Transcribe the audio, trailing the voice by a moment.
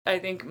I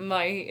think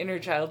my inner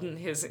child and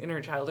his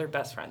inner child are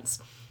best friends.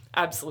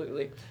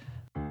 Absolutely.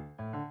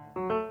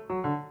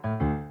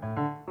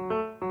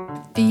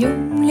 The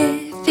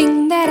only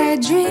thing that I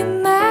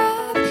dream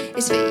of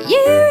is for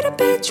you to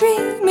be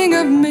dreaming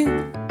of me.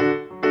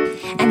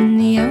 And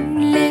the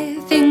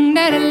only thing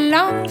that I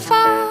long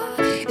for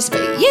is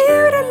for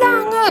you to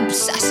long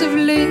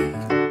obsessively.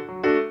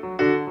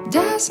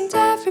 Doesn't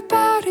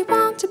everybody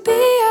want to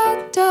be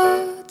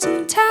adored?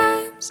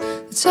 Sometimes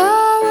that's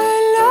all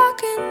we're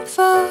looking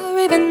for.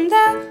 Even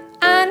though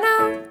I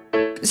know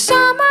there's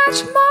so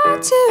much more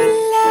to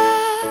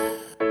love.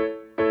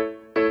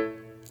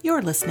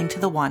 You're listening to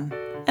The One,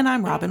 and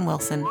I'm Robin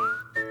Wilson.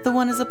 The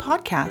One is a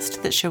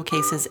podcast that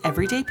showcases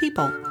everyday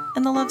people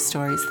and the love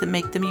stories that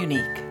make them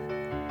unique.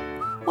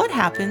 What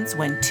happens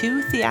when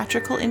two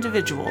theatrical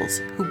individuals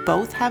who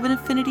both have an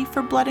affinity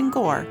for blood and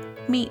gore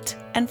meet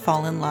and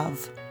fall in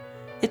love?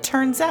 It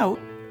turns out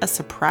a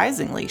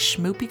surprisingly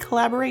schmoopy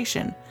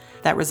collaboration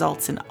that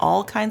results in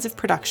all kinds of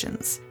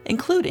productions,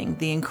 including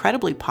the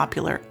incredibly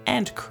popular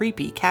and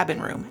creepy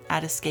Cabin Room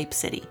at Escape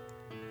City.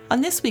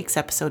 On this week's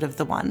episode of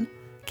The One,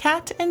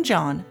 Kat and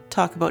John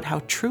talk about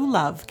how true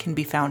love can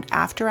be found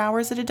after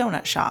hours at a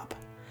donut shop,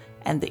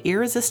 and the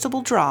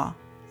irresistible draw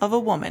of a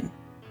woman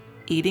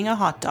eating a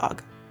hot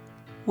dog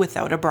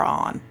without a bra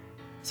on.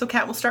 So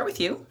Kat, we'll start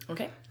with you.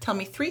 Okay. Tell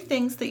me 3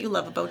 things that you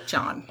love about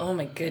John. Oh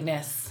my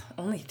goodness.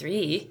 Only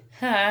 3?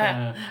 Sorry.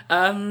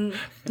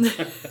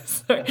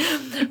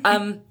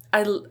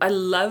 I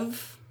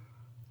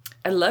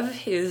love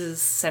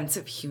his sense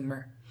of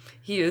humor.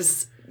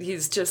 He's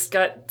just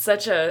got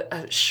such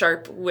a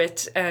sharp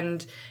wit,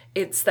 and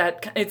it's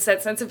that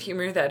sense of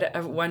humor that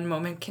at one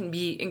moment can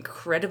be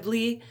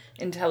incredibly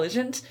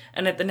intelligent,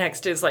 and at the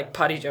next is like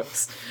potty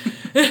jokes.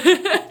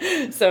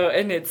 So,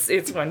 and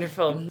it's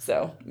wonderful.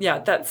 So yeah,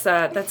 that's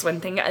one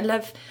thing. I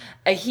love.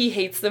 He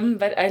hates them,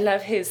 but I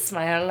love his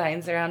smile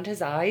lines around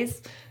his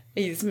eyes.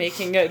 He's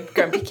making a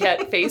grumpy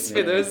cat face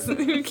for those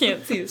who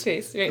can't see his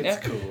face right now.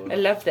 Cool. I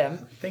love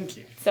them. Thank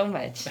you. So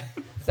much.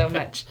 So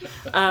much.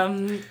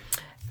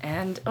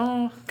 And,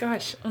 oh,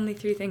 gosh, only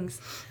 3 things.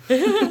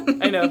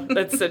 I know,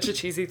 that's such a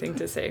cheesy thing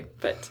to say.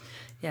 But,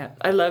 yeah,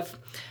 I love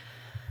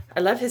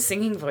his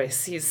singing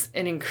voice. He's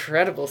an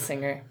incredible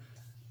singer.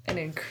 An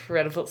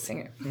incredible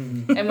singer.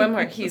 Mm-hmm. And one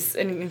more, he's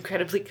an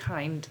incredibly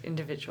kind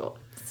individual.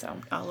 So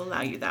I'll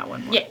allow you that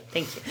one more. Yeah,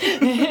 thank you.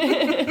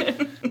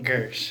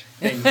 Gersh,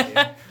 thank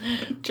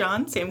you.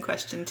 John, same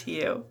question to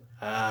you.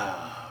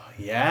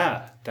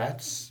 Yeah,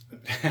 that's...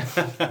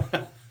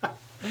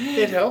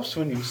 It helps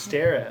when you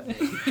stare at me.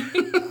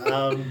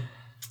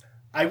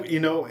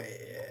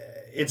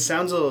 It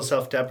sounds a little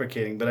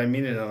self-deprecating, but I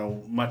mean it on a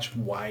much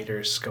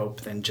wider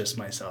scope than just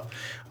myself.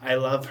 I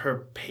love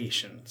her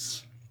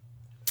patience.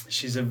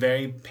 She's a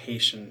very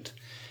patient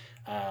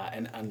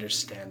and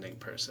understanding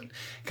person.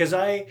 Because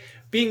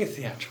being a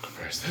theatrical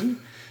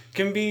person,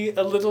 can be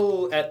a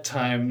little, at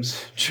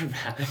times,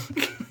 dramatic.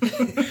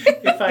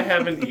 If I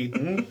haven't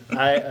eaten,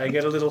 I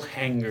get a little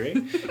hangry,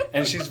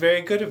 and she's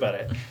very good about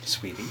it.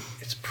 Sweetie,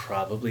 it's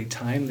probably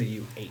time that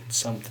you ate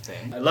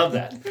something. I love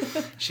that.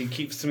 She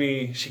keeps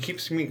me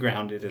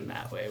grounded in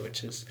that way,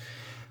 which is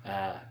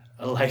a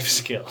life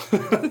skill.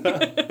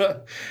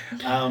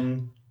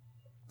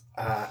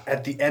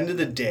 At the end of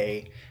the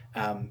day,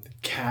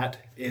 Kat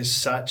is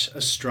such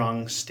a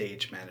strong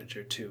stage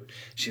manager too.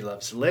 She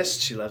loves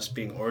lists, she loves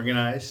being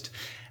organized,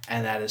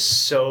 and that is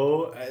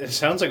so, it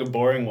sounds like a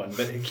boring one,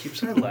 but it keeps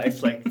her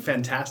life like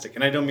fantastic.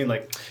 And I don't mean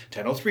like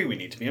 10:03 we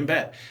need to be in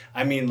bed.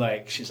 I mean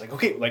like she's like,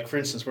 okay, like for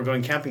instance, we're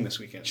going camping this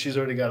weekend. She's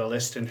already got a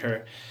list in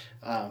her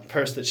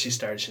purse that she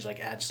started. She's like,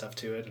 add stuff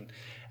to it,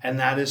 and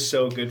that is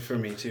so good for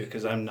me too,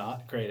 because I'm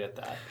not great at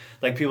that.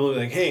 Like people will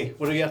be like, hey,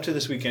 what are you up to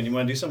this weekend? You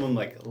want to do something? I'm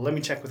like, let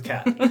me check with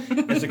Kat.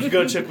 It's like, you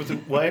go check with the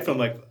wife? I'm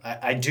like,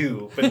 I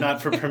do, but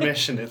not for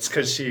permission. It's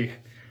because she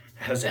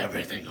has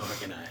everything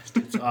organized.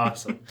 It's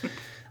awesome.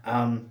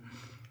 And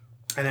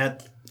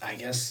that, I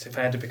guess, if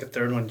I had to pick a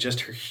third one,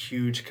 just her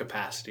huge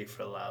capacity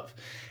for love.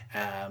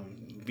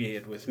 Be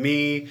it with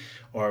me,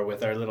 or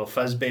with our little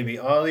fuzz baby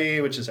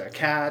Ollie, which is our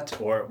cat,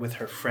 or with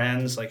her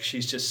friends. Like,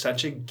 she's just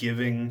such a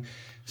giving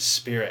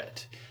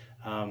spirit.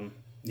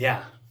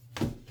 Yeah,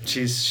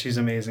 she's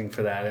amazing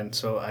for that, and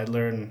so I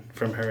learn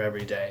from her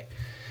every day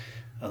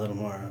a little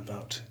more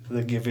about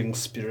the giving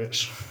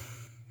spirit.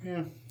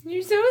 Yeah.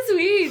 You're so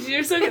sweet.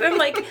 You're so good. I'm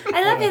like,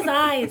 I love his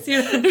eyes.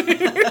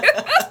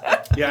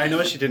 Yeah, I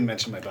know she didn't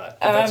mention my butt,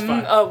 but that's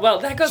fine. Oh, well,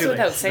 that goes Too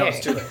without late. saying. No,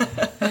 it's too late.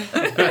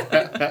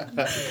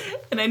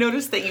 And I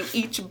noticed that you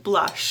each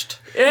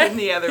blushed when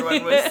the other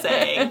one was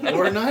saying.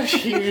 We're not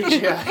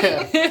huge,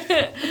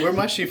 yeah. We're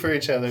mushy for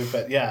each other,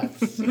 but yeah.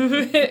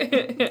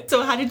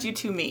 So how did you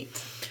two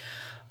meet?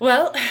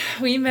 Well,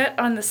 we met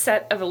on the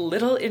set of a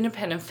little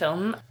independent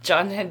film.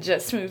 John had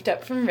just moved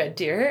up from Red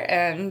Deer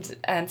and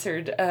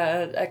answered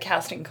a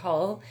casting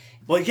call.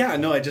 Well, yeah,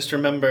 no, I just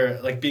remember,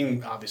 like,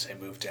 obviously I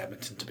moved to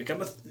Edmonton to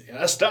become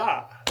a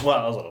star.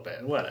 Well, a little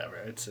bit, whatever.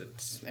 It's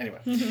anyway.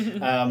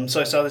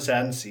 So I saw this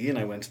ad and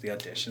I went to the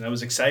audition. I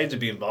was excited to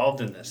be involved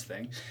in this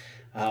thing.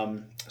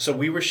 So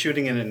we were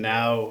shooting in a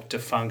now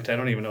defunct, I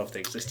don't even know if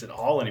they exist at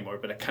all anymore,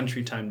 but a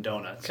Country Time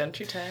Donuts.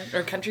 Country time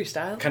or country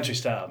style? Country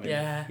style. Maybe.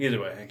 Yeah. Either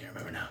way, I can't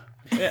remember now.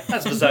 Yeah,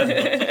 that's beside the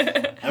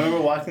point. I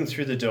remember walking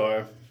through the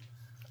door,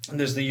 and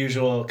there's the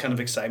usual kind of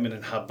excitement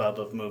and hubbub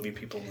of movie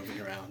people moving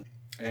around.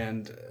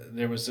 And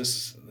there was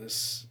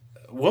this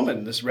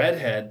woman, this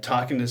redhead,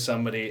 talking to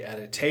somebody at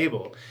a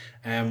table.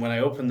 And when I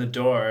opened the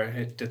door,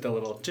 it did the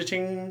little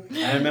cha-ching.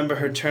 I remember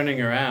her turning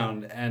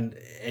around, and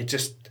it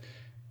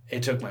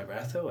took my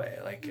breath away.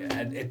 Like,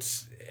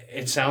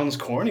 it sounds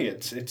corny.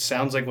 It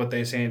sounds like what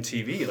they say on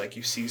TV. Like,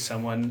 you see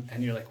someone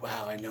and you're like,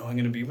 wow, I know I'm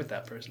going to be with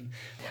that person.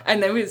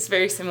 And that was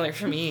very similar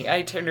for me.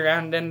 I turned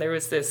around and there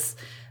was this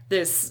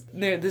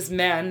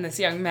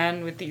young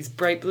man with these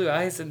bright blue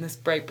eyes and this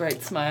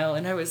bright smile,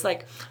 and I was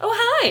like, oh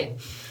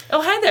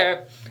hi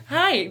there,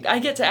 hi, I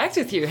get to act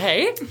with you,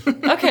 hey,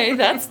 okay,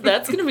 that's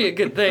gonna be a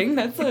good thing.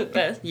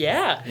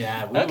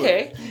 Yeah,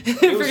 okay.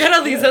 Forget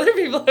all these other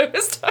people I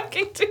was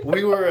talking to.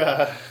 We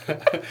were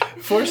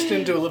forced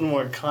into a little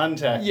more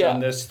contact on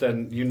this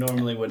than you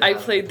normally would have. I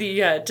played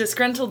the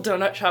disgruntled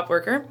donut shop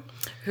worker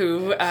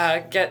who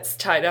gets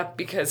tied up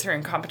because her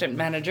incompetent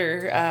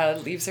manager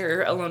leaves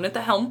her alone at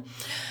the helm.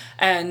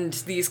 And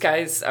these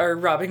guys are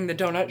robbing the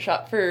donut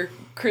shop for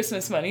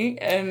Christmas money.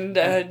 And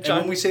John... And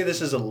when we say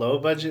this is a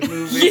low-budget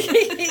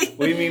movie,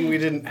 we mean we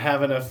didn't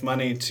have enough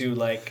money to,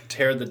 like,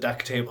 tear the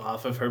duct tape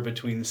off of her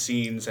between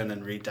scenes and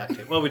then re-duct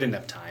tape. Well, we didn't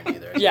have time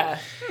either. Yeah.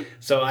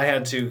 So I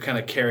had to kind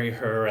of carry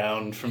her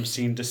around from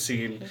scene to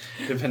scene,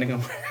 depending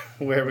on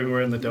where we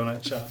were in the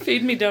donut shop.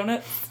 Feed me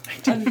donuts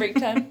on break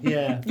time.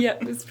 Yeah. Yeah,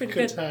 it was pretty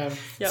good. Good time.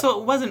 Yep. So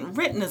it wasn't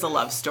written as a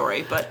love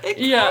story, but it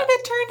kind of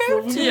turned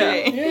out to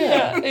be.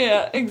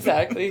 Yeah,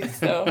 exactly.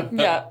 So,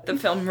 yeah, the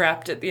film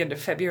wrapped at the end of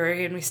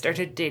February and we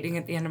started dating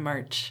at the end of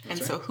March. And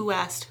so who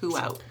asked who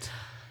out?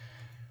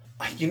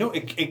 You know,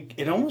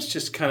 it almost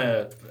just kind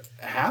of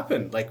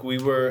happened. Like, I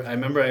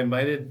remember I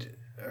invited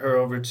her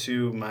over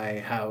to my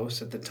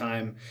house at the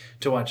time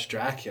to watch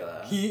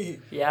Dracula.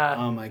 Yeah.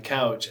 On my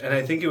couch. And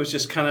I think it was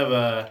just kind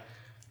of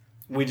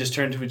we just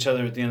turned to each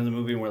other at the end of the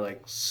movie and we're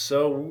like,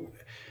 so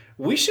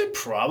we should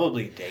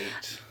probably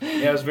date.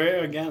 Yeah, it was very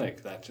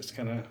organic. That just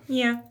kind of...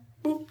 Yeah.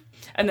 Boop.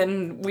 And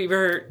then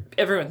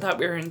everyone thought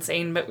we were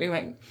insane, but we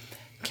went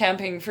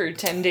camping for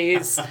 10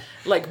 days,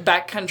 like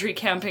backcountry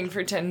camping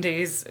for 10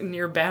 days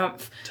near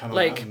Banff,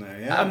 like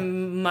a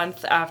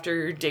month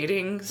after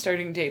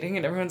starting dating,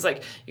 and everyone's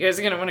like, you guys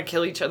are going to want to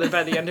kill each other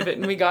by the end of it.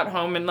 And we got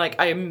home and like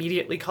I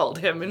immediately called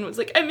him and was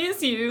like, I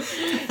miss you.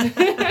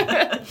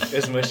 It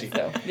was mushy.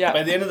 So, yeah.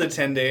 By the end of the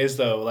 10 days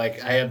though,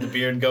 like I had the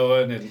beard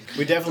going and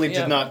we definitely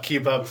did not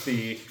keep up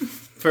the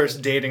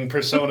first dating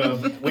persona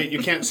of, wait, you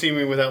can't see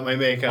me without my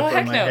makeup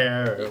or my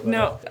hair. Or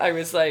no, I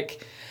was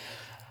like,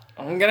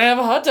 I'm gonna have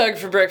a hot dog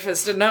for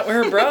breakfast and not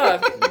wear a bra.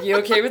 You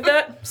okay with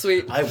that?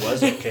 Sweet. I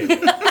was okay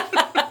with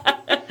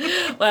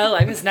that. Well,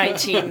 I was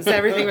 19, so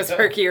everything was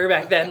perkier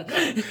back then.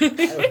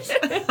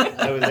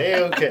 I was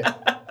A-okay.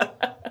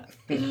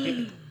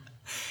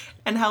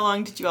 And how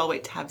long did you all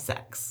wait to have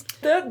sex?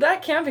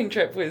 That camping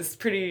trip was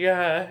pretty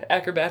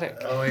acrobatic.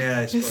 Oh yeah,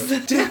 I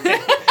suppose. Damn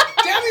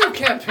you,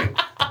 camping!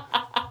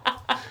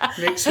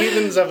 Makes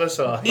heathens of us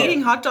all.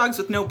 Eating hot dogs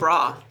with no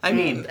bra. I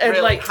mean,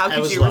 really, like, how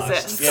could you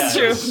resist? Yeah,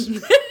 it's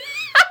true.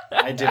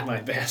 I did my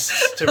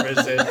best to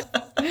resist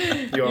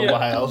your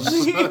wiles.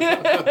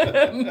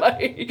 I'm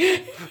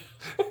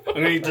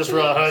gonna eat this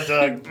raw hot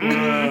dog.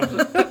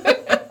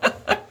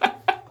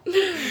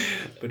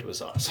 But it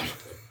was awesome.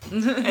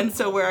 And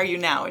so where are you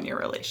now in your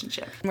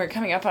relationship? We're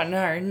coming up on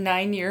our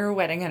 9-year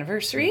wedding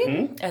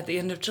anniversary at the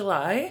end of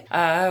July.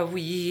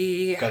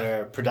 We got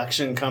our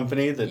production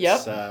company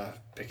that's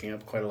picking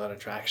up quite a lot of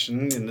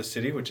traction in the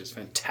city, which is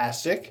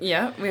fantastic.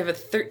 Yeah, we have a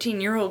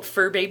 13-year-old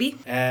fur baby.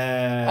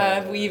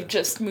 We've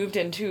just moved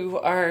into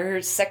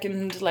our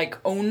second,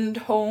 owned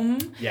home.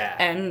 Yeah.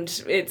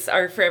 And it's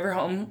our forever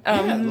home.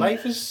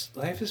 Life is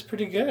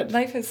pretty good.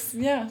 Life is,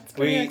 it's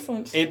pretty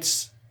excellent.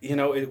 It's,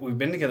 we've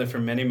been together for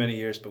many, many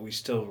years, but we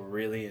still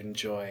really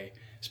enjoy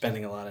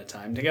spending a lot of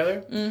time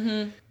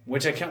together,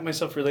 which I count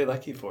myself really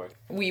lucky for.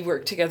 We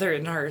work together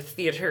in our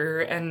theater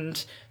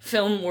and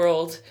film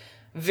world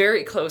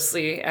very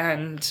closely,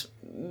 and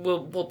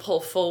we'll pull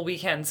full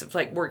weekends of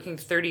working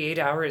 38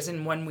 hours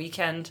in one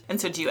weekend.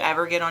 And so do you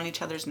ever get on each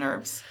other's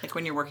nerves? Like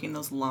when you're working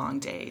those long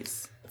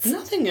days?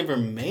 Nothing ever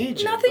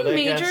major. Nothing but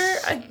major.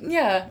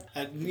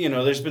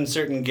 There's been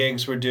certain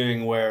gigs we're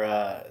doing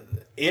where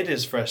it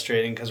is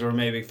frustrating because we're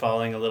maybe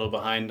falling a little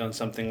behind on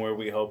something where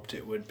we hoped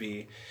it would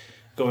be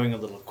going a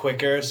little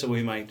quicker, so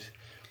we might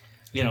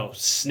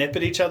snip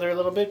at each other a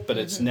little bit, but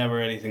it's never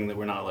anything that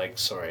we're not like,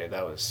 sorry,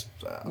 that was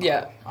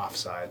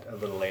offside a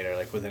little later,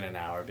 within an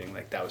hour, being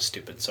like, that was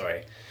stupid,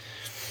 sorry.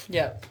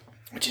 Yeah.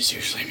 Which is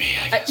usually me,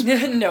 I guess.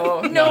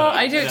 No,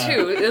 I do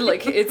too.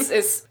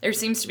 It's there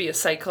seems to be a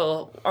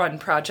cycle on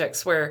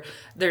projects where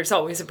there's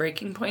always a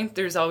breaking point.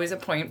 There's always a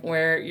point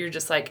where you're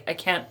just like, I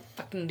can't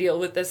fucking deal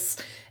with this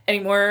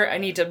anymore. I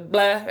need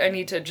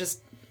to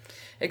just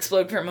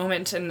explode for a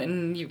moment, and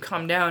then you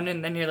calm down,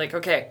 and then you're like,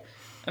 okay,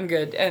 I'm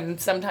good.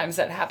 And sometimes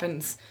that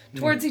happens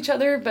towards each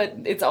other, but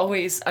it's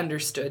always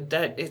understood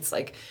that it's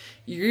like,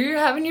 you're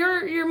having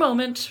your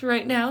moment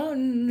right now,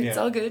 and it's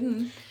all good.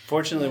 And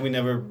fortunately, we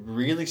never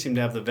really seem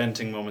to have the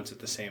venting moments at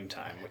the same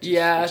time, which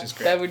is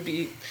great. That would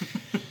be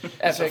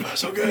epic.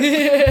 So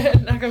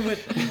good. Knock on wood.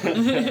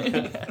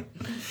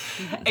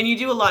 And you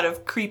do a lot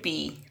of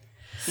creepy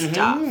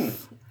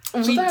stuff.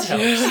 We That do.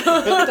 helps.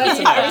 That's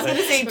I was going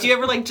to say, do you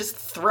ever like just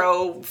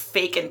throw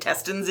fake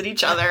intestines at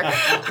each other?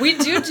 We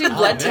do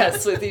blood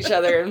tests with each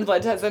other and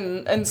blood tests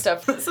and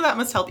stuff. So that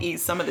must help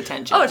ease some of the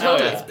tension. Oh,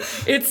 totally. yeah.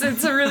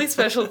 It's a really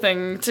special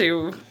thing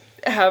to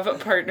have a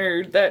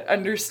partner that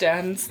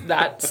understands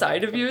that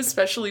side of you,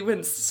 especially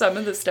when some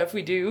of the stuff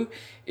we do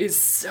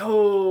is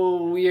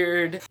so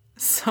weird.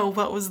 So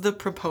what was the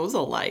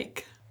proposal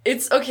like?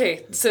 It's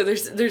okay. So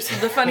there's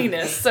the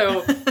funniness.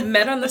 So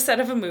met on the set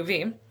of a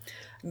movie,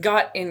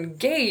 got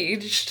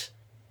engaged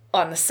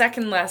on the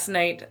second last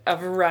night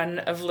of a run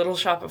of Little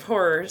Shop of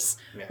Horrors,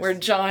 where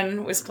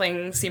John was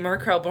playing Seymour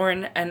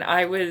Krelborn and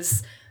I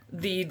was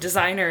the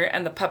designer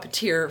and the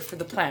puppeteer for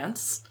the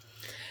plants.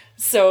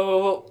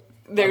 So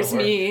there's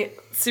me,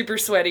 super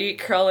sweaty,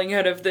 crawling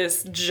out of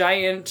this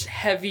giant,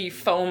 heavy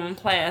foam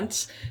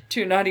plant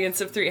to an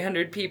audience of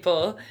 300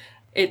 people.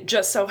 It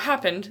just so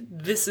happened,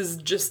 this is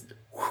just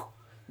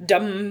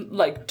dumb,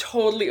 like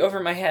totally over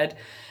my head.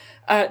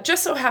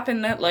 Just so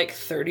happened that like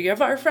 30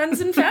 of our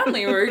friends and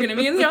family were going to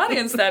be in the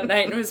audience that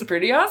night. And it was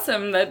pretty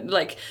awesome that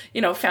like,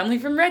 family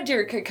from Red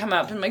Deer could come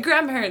up and my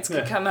grandparents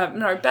could come up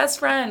and our best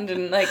friend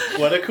and like.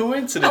 What a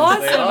coincidence.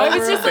 Awesome. They all I was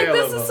were just available.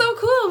 like, this is so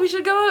cool. We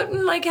should go out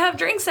and like have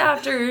drinks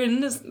after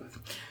and just. We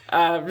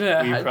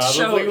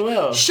probably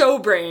will. Show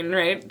brain,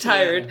 right?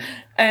 Tired. Yeah.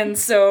 And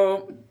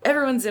so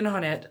everyone's in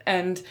on it.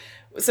 And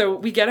so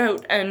we get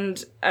out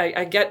and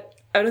I get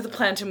out of the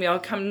plant and we all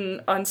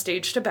come on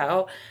stage to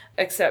bow,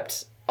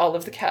 except all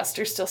of the cast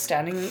are still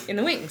standing in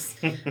the wings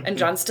and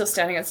John's still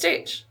standing on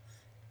stage.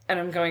 And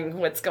I'm going,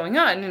 what's going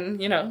on?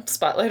 And,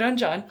 spotlight on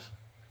John.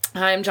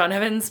 Hi, I'm John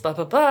Evans, blah,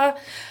 blah, blah.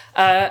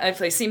 I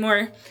play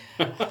Seymour.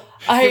 You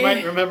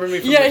might remember me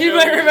from the show. You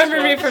might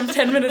remember me from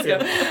 10 minutes ago.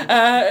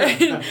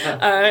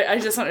 I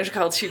just wanted to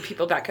call 2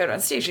 people back out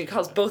on stage. He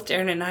calls both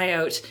Darren and I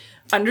out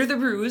under the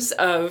ruse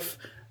of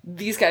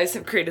these guys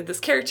have created this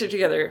character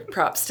together.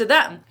 Props to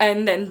them.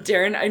 And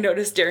then I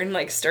noticed Darren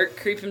like start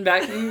creeping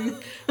back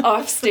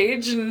off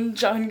stage, and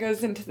John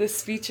goes into this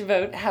speech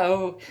about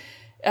how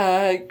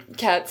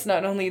Kat's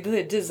not only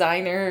the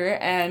designer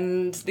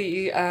and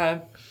the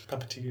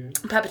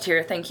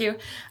puppeteer, thank you,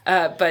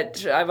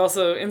 but I've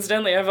also been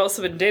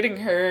dating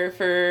her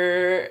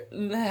for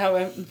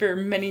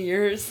many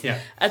years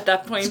at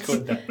that point.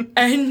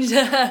 And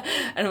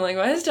I'm like,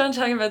 why is John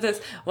talking about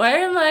this?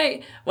 Why is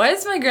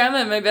my grandma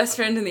and my best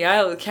friend in the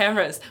aisle with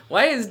cameras?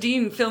 Why is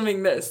Dean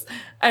filming this?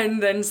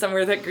 And then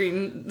somewhere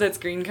that's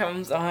green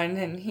comes on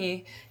and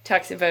he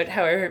talks about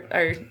how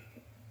our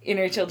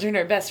inner children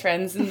are best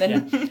friends, and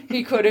then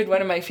he quoted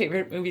one of my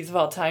favorite movies of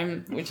all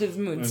time, which is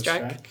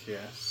Moonstruck.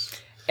 Yes.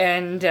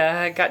 And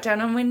got down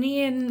on one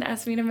knee and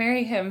asked me to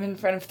marry him in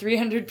front of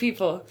 300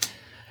 people.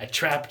 I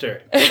trapped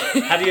her.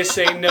 How do you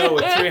say no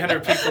with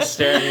 300 people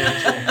staring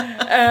at you?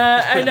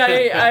 And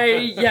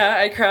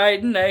I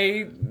cried and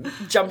I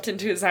jumped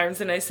into his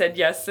arms and I said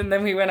yes. And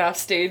then we went off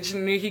stage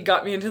and he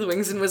got me into the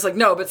wings and was like,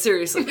 no, but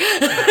seriously.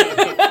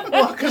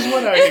 Well, because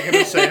what are you going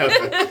to say out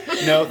there?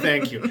 No,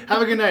 thank you.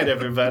 Have a good night,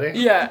 everybody.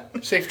 Yeah.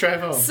 Safe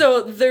drive home.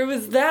 So there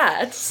was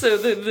that. So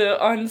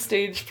the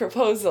on-stage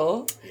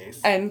proposal. Yes.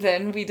 And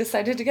then we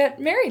decided to get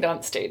married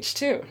on stage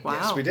too. Wow.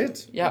 Yes, we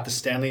did. Yeah. At the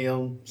Stanley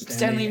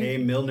A.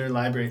 Milner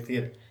Library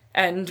Theatre.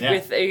 And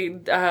with a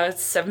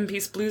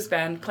 7-piece blues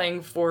band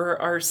playing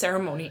for our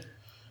ceremony.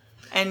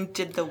 And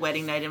did the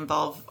wedding night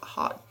involve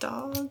hot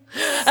dogs?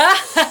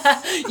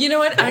 You know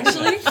what?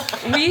 Actually,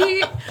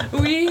 we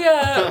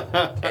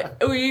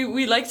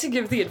like to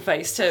give the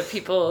advice to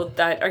people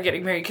that are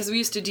getting married because we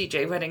used to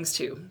DJ weddings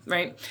too,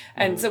 right?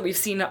 And so we've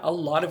seen a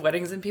lot of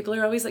weddings, and people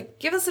are always like,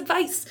 "Give us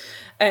advice."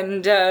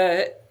 And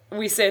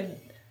we said,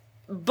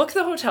 book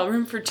the hotel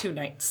room for 2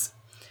 nights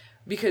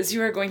because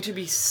you are going to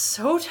be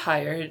so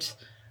tired.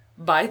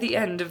 By the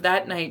end of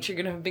that night, you're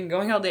going to have been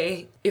going all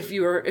day. If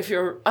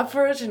you're up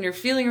for it and you're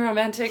feeling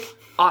romantic,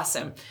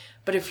 awesome.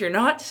 But if you're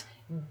not,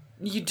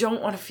 you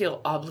don't want to feel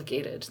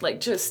obligated. Like,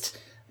 just,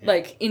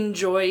 like,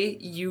 enjoy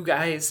you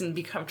guys and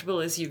be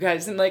comfortable as you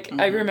guys. And, like,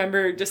 I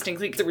remember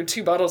distinctly, there were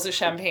 2 bottles of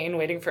champagne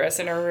waiting for us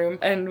in our room.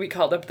 And we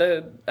called up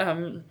the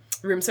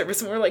room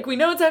service and we're like, we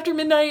know it's after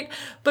midnight,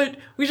 but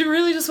we should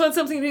really just want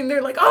something. And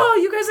they're like, oh,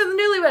 you guys are the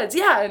newlyweds.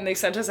 Yeah. And they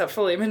sent us a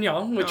filet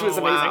mignon, which was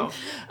amazing.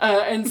 Wow.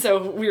 And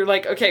so we were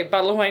like, okay,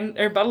 bottle of wine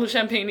or bottle of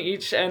champagne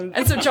each.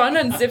 And so John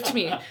unzipped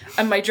me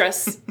and my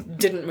dress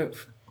didn't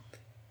move.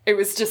 It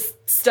was just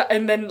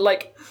and then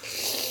like,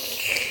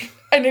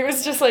 and it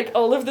was just like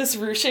all of this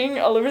ruching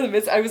all over the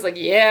midst. I was like,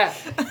 yeah,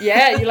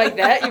 you like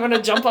that? You want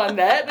to jump on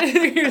that?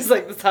 He was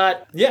like, that's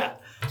hot. Yeah.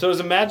 So it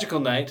was a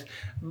magical night.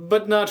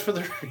 but not for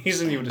the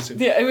reason you would assume.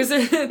 Yeah, it was.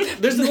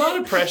 There's a lot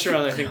of pressure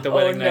on, I think, the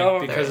wedding no,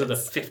 night because of the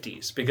there is.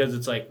 50s. Because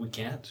it's like, we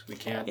can't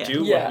Yeah.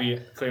 do Yeah. what we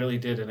clearly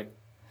did in a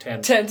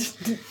tent.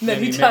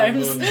 many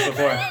times. moons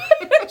before.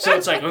 So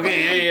it's like,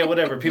 okay, yeah,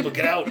 whatever. People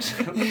get out.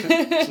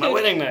 It's my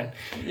wedding night.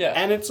 Yeah.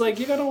 And it's like,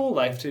 you got a whole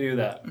life to do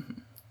that.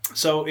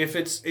 So if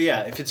it's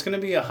going to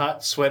be a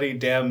hot, sweaty,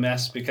 damn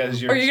mess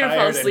because you're Or you're tired gonna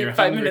fall and asleep you're 5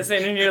 hungry, minutes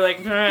in and you're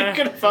like, you're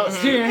going to fall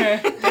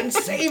asleep, then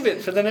save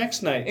it for the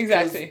next night. 'Cause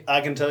Exactly.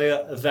 I can tell you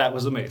that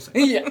was amazing.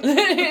 yeah,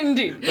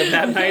 indeed. But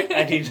that night,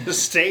 I needed a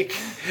steak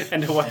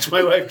and to watch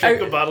my wife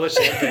drink a bottle of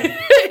champagne.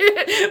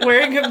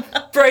 Wearing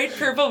a bright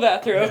purple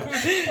bathrobe.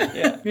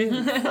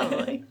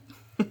 Totally.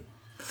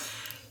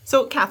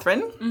 So,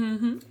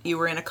 Catherine, you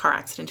were in a car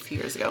accident a few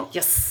years ago.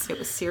 Yes. It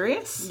was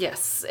serious.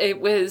 Yes,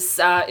 it was.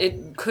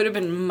 It could have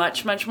been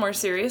much, much more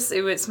serious.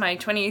 It was my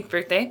 28th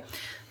birthday,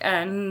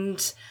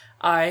 and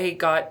I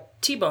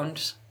got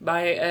T-boned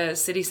by a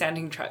city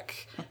sanding truck.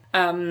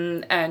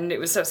 And it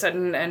was so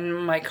sudden,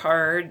 and my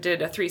car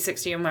did a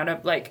 360 and wound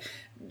up like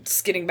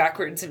skidding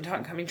backwards into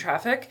oncoming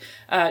traffic.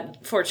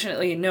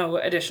 Fortunately, no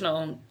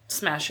additional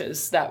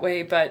smashes that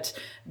way, but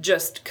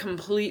just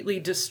completely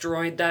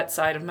destroyed that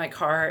side of my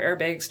car.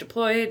 Airbags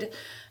deployed,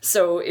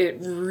 so it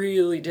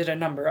really did a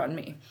number on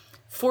me.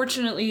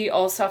 Fortunately,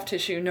 all soft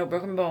tissue, no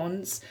broken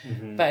bones,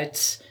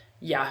 but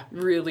yeah,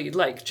 really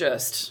like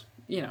just,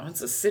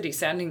 it's a city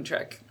sanding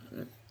truck.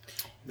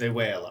 They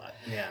weigh a lot.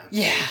 Yeah.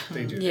 Yeah.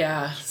 They do.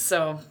 Yeah.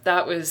 So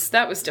that was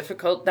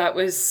difficult. That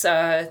was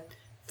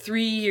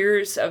 3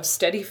 years of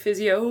steady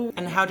physio.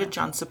 And how did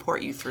John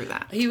support you through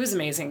that? He was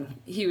amazing.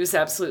 He was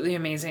absolutely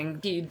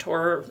amazing. He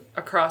tore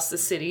across the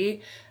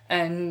city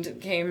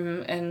and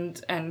came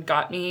and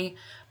got me.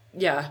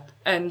 Yeah.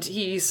 And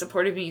he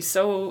supported me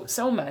so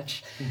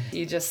much.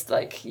 He just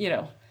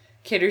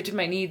catered to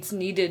my needs,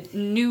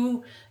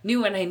 knew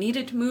when I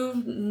needed to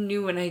move,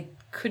 knew when I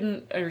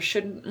couldn't or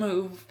shouldn't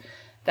move,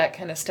 that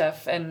kind of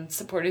stuff, and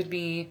supported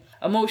me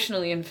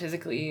emotionally and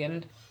physically.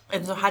 And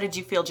so how did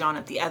you feel, John,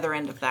 at the other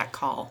end of that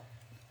call?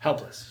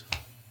 Helpless.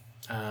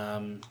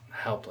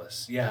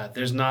 Helpless. Yeah,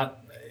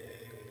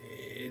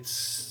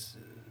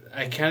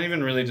 I can't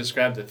even really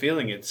describe the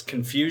feeling. It's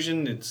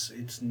confusion. It's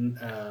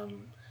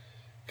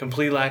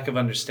complete lack of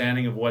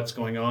understanding of what's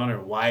going on or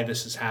why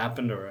this has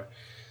happened or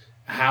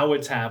how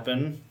it's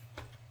happened.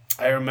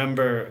 I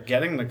remember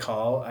getting the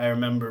call. I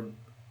remember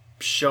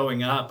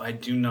showing up. I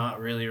do not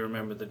really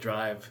remember the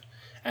drive,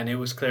 and it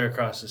was clear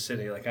across the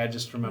city. Like, I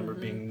just remember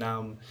being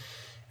numb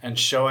and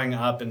showing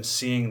up and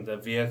seeing the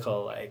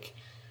vehicle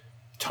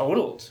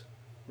totaled,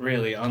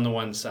 really, on the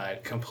one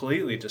side,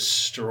 completely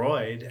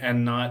destroyed,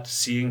 and not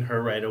seeing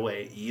her right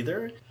away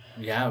either.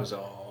 Yeah, it was a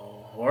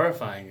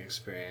horrifying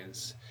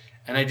experience.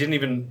 And I didn't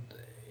even,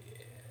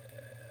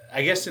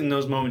 I guess in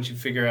those moments you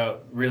figure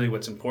out really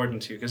what's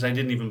important to you, because I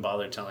didn't even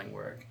bother telling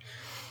work.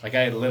 Like,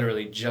 I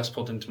literally just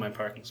pulled into my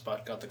parking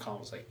spot, got the call,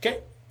 was like, okay,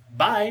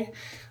 bye.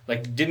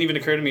 Like, didn't even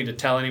occur to me to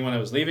tell anyone I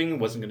was leaving,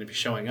 wasn't going to be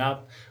showing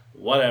up,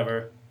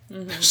 whatever.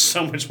 There's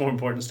so much more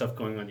important stuff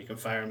going on. You can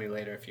fire me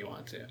later if you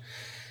want to.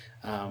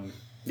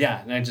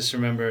 Yeah, and I just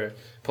remember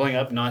pulling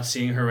up, not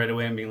seeing her right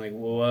away, and being like,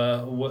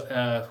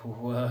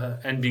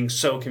 and being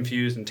so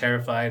confused and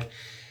terrified.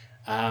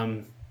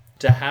 To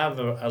have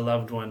a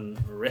loved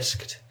one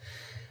risked.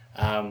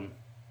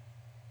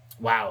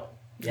 Wow.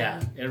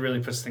 Yeah, it really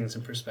puts things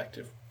in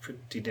perspective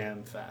pretty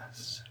damn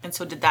fast. And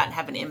so did that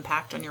have an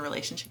impact on your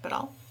relationship at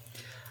all?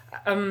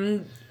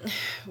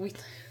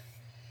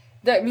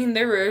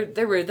 there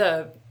were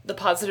the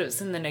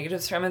positives and the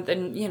negatives from it.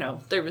 Then,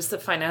 there was the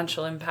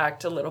financial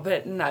impact a little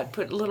bit, and that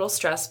put a little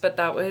stress, but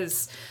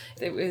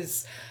it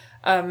was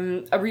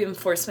a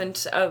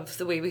reinforcement of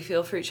the way we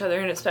feel for each other,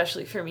 and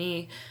especially for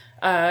me,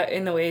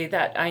 in the way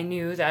that I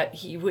knew that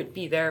he would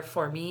be there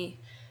for me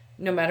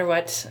no matter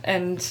what,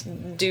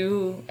 and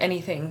do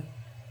anything,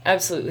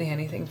 absolutely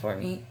anything for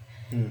me.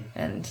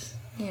 And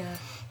yeah.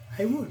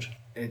 I would.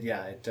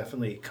 It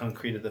definitely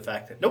concreted the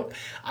fact that, nope,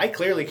 I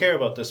clearly care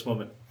about this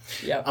woman.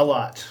 Yeah. A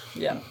lot.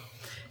 Yeah.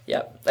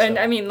 Yeah. And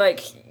I mean,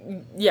 like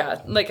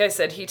I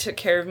said, he took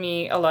care of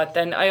me a lot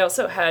then. I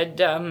also had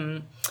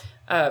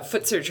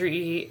foot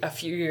surgery a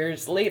few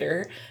years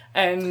later,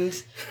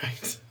 and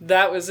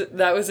that was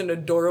an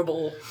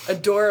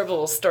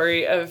adorable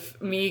story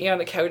of me on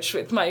the couch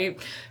with my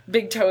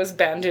big toes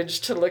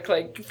bandaged to look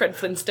like Fred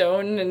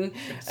Flintstone, and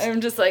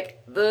I'm just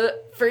like, the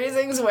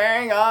freezing's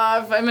wearing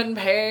off, I'm in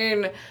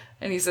pain,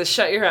 and he says,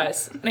 shut your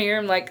eyes, and I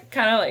hear him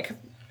kind of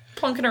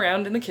plunking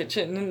around in the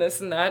kitchen and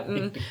this and that,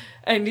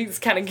 and he's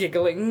kind of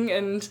giggling,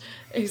 and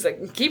he's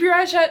like, keep your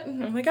eyes shut,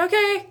 and I'm like,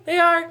 okay, they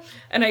are,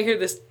 and I hear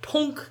this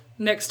punk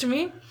next to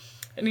me,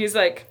 and he's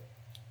like,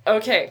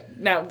 Okay,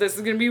 now this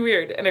is gonna be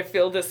weird, and I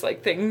feel this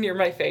like thing near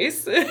my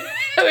face,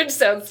 which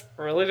sounds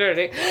really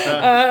dirty.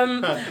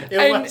 And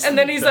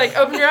then he's like,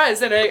 "Open your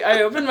eyes," and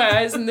I open my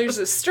eyes, and there's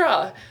a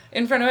straw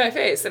in front of my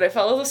face, and I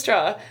follow the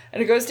straw,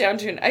 and it goes down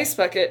to an ice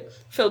bucket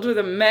filled with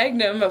a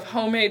magnum of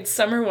homemade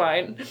summer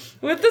wine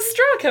with the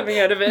straw coming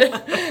out of it.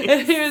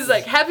 And he was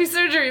like, "Happy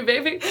surgery,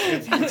 baby."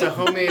 It's a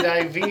homemade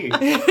IV.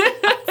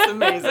 It's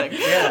amazing.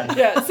 Yeah.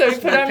 Yeah, so he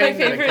put on pain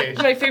medication.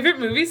 my favorite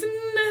movies and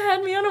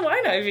had me on a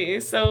wine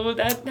IV, so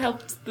that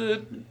helped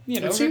the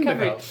It seemed to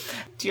recovery. help.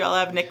 Do y'all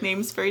have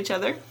nicknames for each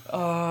other?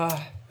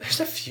 There's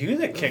a few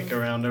that kick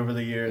around over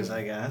the years,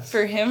 I guess.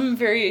 For him,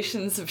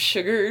 variations of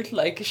sugar,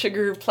 like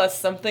sugar plus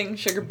something,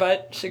 sugar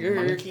butt, sugar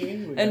Monkey,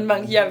 we and got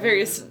monkey. Yeah,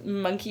 various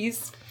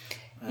monkeys.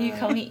 You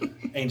call me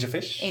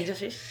Angelfish.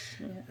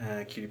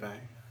 angelfish. Cutie pie.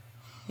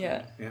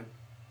 Yeah,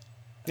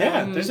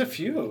 Yeah, there's a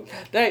few.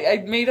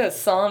 I made a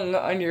song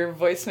on your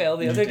voicemail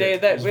the You other day did.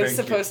 It that was was very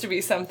supposed to be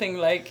something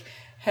like,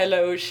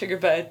 "Hello, sugar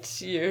butt,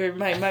 you're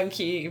my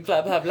monkey,"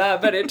 blah, blah, blah.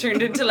 But it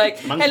turned into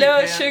like, Monkey "Hello,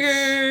 pants.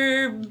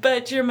 sugar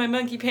butt, you're my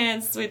monkey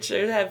pants," which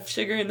have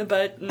sugar in the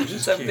butt and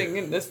something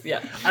in this.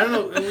 Yeah. I don't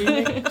know. We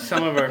make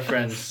some of our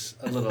friends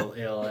a little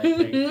ill, I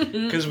think,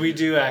 because we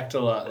do act a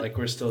lot like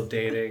we're still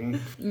dating.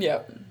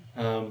 Yeah.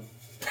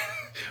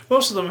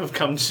 Most of them have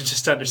come to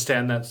just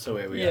understand that's the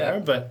way we Yeah. are,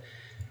 but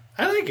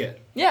I like it.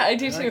 Yeah, I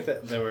do I too. like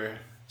that they were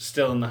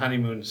still in the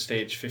honeymoon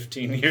stage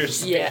 15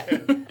 years Yeah.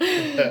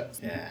 later.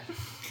 Yeah.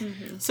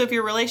 So if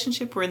your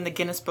relationship were in the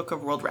Guinness Book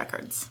of World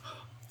Records,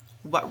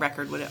 what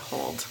record would it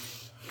hold?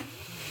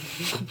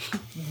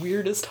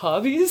 Weirdest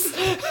hobbies?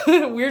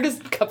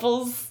 Weirdest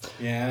couples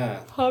Yeah.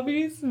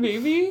 hobbies,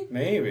 maybe?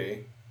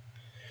 Maybe.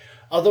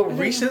 Although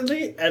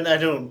recently, and I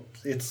don't,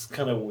 it's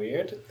kind of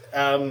weird.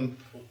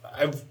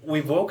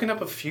 We've woken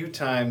up a few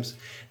times.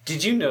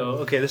 Did you know?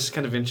 Okay, this is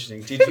kind of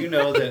interesting. Did you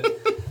know that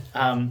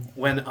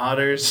when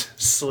otters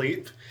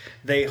sleep,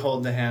 they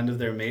hold the hand of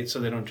their mate so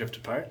they don't drift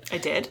apart? I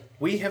did.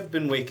 We have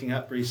been waking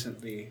up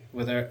recently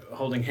with our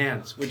holding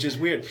hands, which is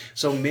weird.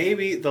 So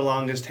maybe the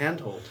longest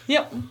handhold,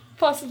 Yep,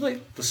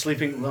 possibly.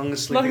 the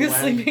longest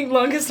sleeping,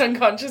 Longest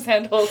unconscious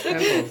handhold.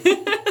 handhold.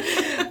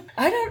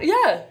 I don't,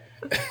 yeah.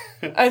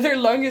 Either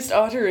longest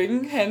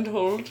ottering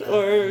handhold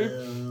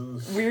or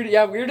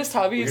weirdest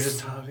hobbies.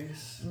 Weirdest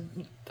hobbies.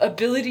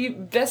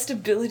 Best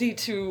ability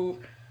to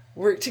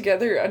work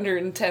together under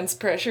intense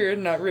pressure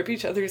and not rip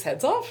each other's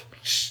heads off.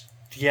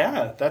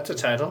 Yeah, that's a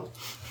title.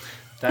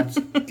 That's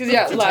Because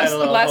yeah, That's a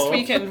title I'll last hold.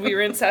 weekend we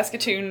were in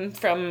Saskatoon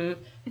from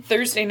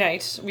Thursday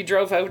night. We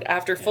drove out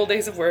after full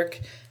days of work,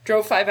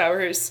 drove 5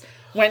 hours,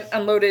 went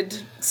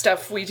unloaded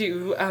stuff. We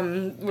do.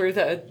 We're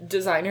the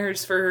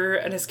designers for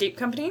an escape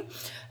company,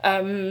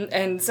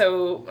 and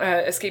so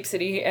Escape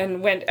City,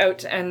 and went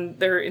out, and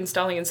they're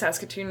installing in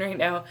Saskatoon right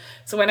now.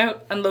 So went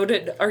out,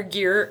 unloaded our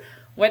gear,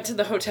 went to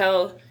the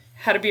hotel.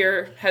 Had a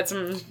beer, had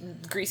some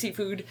greasy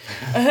food,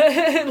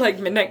 like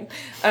midnight,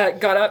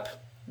 got up,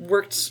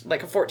 worked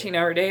like a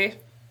 14-hour day,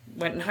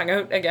 went and hung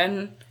out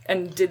again,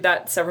 and did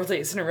that several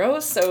days in a row.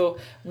 So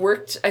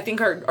worked, I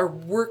think our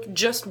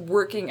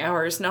working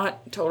hours,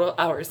 not total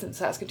hours in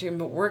Saskatoon,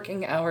 but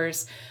working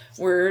hours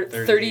were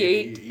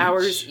 38 each.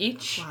 hours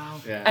each.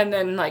 Wow. Yeah. And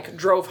then like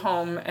drove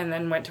home and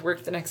then went to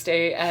work the next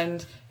day.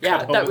 And yeah,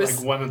 Got home that at, was,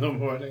 like 1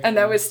 a.m. and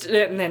that was,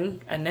 and then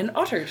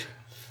ottered,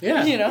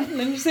 yeah. you know, and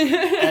then just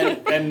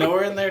and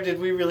nowhere in there did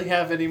we really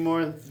have any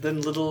more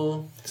than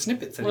little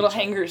snippets. in little each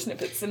hanger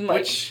snippets and like,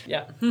 Which-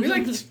 yeah. We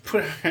like to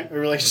put our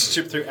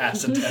relationship through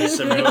acid tests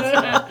every once in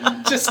a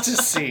while, just to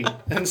see.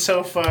 And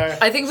so far,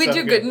 I think we so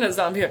do good in a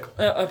zombie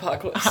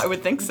apocalypse. I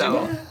would think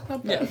so.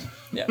 Yeah,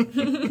 yeah.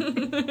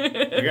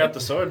 We got the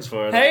swords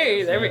for it.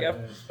 Hey, there we go.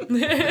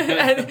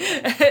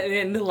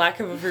 and the lack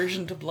of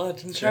aversion to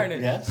blood and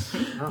charnage. Yes.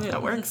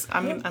 That works.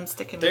 I'm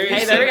sticking There with you it.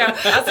 Hey, there we go.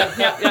 Awesome.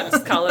 Yeah, yeah.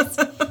 Just call us.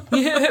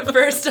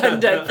 First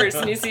undead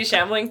person you see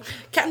shambling,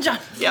 Captain John.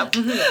 Yep.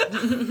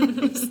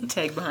 Just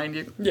tag behind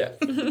you. Yeah.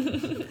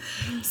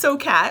 So,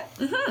 Kat,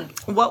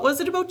 what was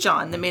it about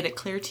John that made it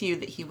clear to you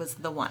that he was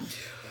the one?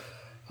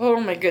 Oh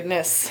my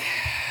goodness.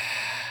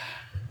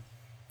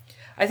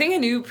 I think I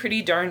knew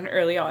pretty darn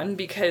early on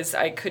because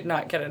I could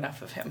not get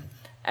enough of him.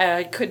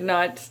 I could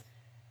not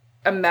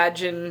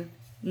imagine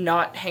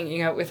not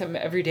hanging out with him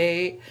every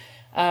day.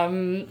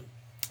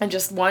 I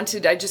just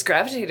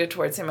gravitated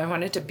towards him. I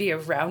wanted to be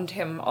around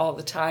him all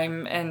the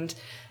time and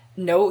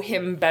know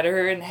him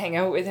better and hang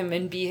out with him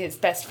and be his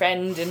best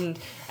friend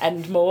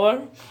and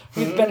more.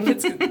 With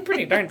benefits,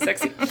 pretty darn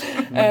sexy.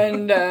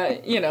 And,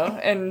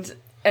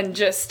 and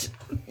just,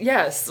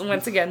 yes,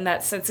 once again,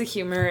 that sense of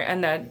humor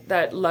and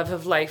that love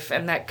of life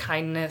and that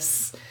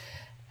kindness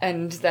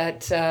and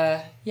that,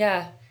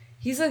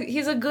 he's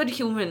a good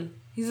human.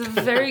 He's a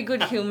very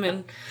good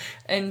human,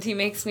 and he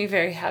makes me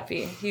very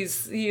happy.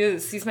 He's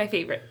my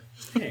favorite.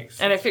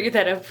 Thanks. And I figured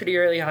that out pretty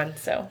early on,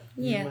 so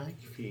yeah. My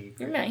favorite.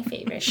 You're my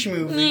favorite.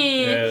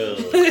 Schmovie.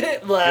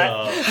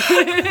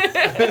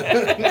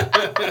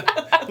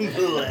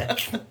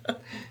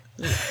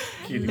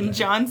 And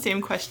John,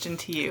 same question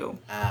to you.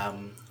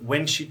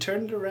 When she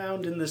turned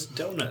around in this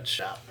donut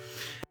shop,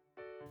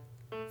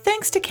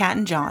 Thanks to Kat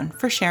and John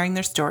for sharing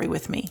their story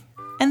with me.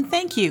 And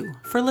thank you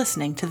for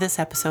listening to this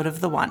episode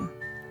of The One.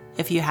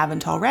 If you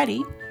haven't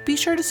already, be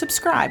sure to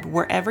subscribe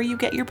wherever you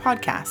get your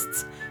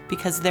podcasts,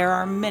 because there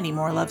are many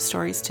more love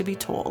stories to be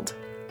told.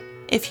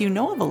 If you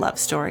know of a love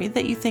story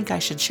that you think I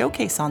should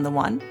showcase on The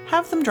One,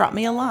 have them drop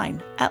me a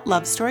line at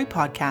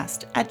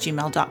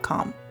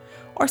lovestorypodcast@gmail.com,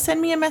 or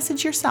send me a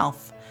message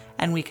yourself,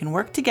 and we can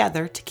work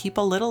together to keep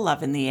a little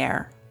love in the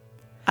air.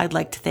 I'd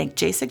like to thank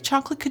Jasek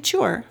Chocolate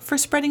Couture for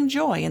spreading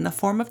joy in the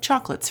form of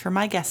chocolates for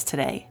my guest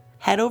today.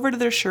 Head over to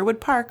their Sherwood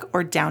Park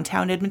or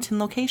downtown Edmonton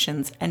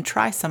locations and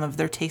try some of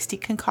their tasty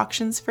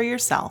concoctions for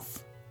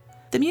yourself.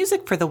 The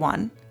music for The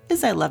One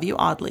is I Love You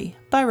Oddly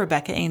by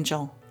Rebecca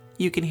Angel.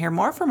 You can hear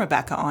more from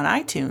Rebecca on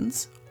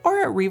iTunes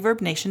or at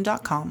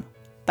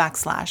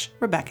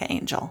reverbnation.com/Rebecca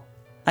Angel.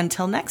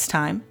 Until next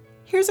time,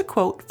 here's a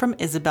quote from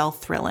Isabel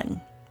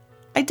Thrilling.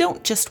 I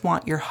don't just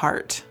want your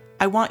heart.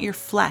 I want your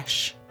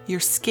flesh, your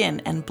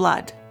skin and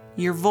blood,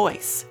 your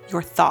voice,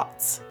 your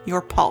thoughts,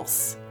 your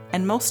pulse,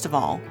 and most of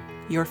all,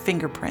 your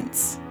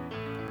fingerprints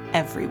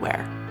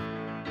everywhere.